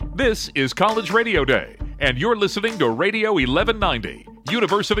This is College Radio Day, and you're listening to Radio 1190,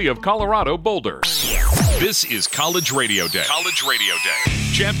 University of Colorado Boulder. This is College Radio Day. College Radio Day.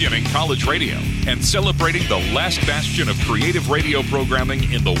 Championing college radio and celebrating the last bastion of creative radio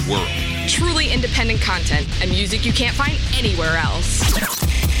programming in the world. Truly independent content and music you can't find anywhere else.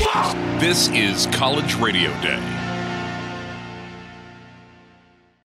 This is College Radio Day.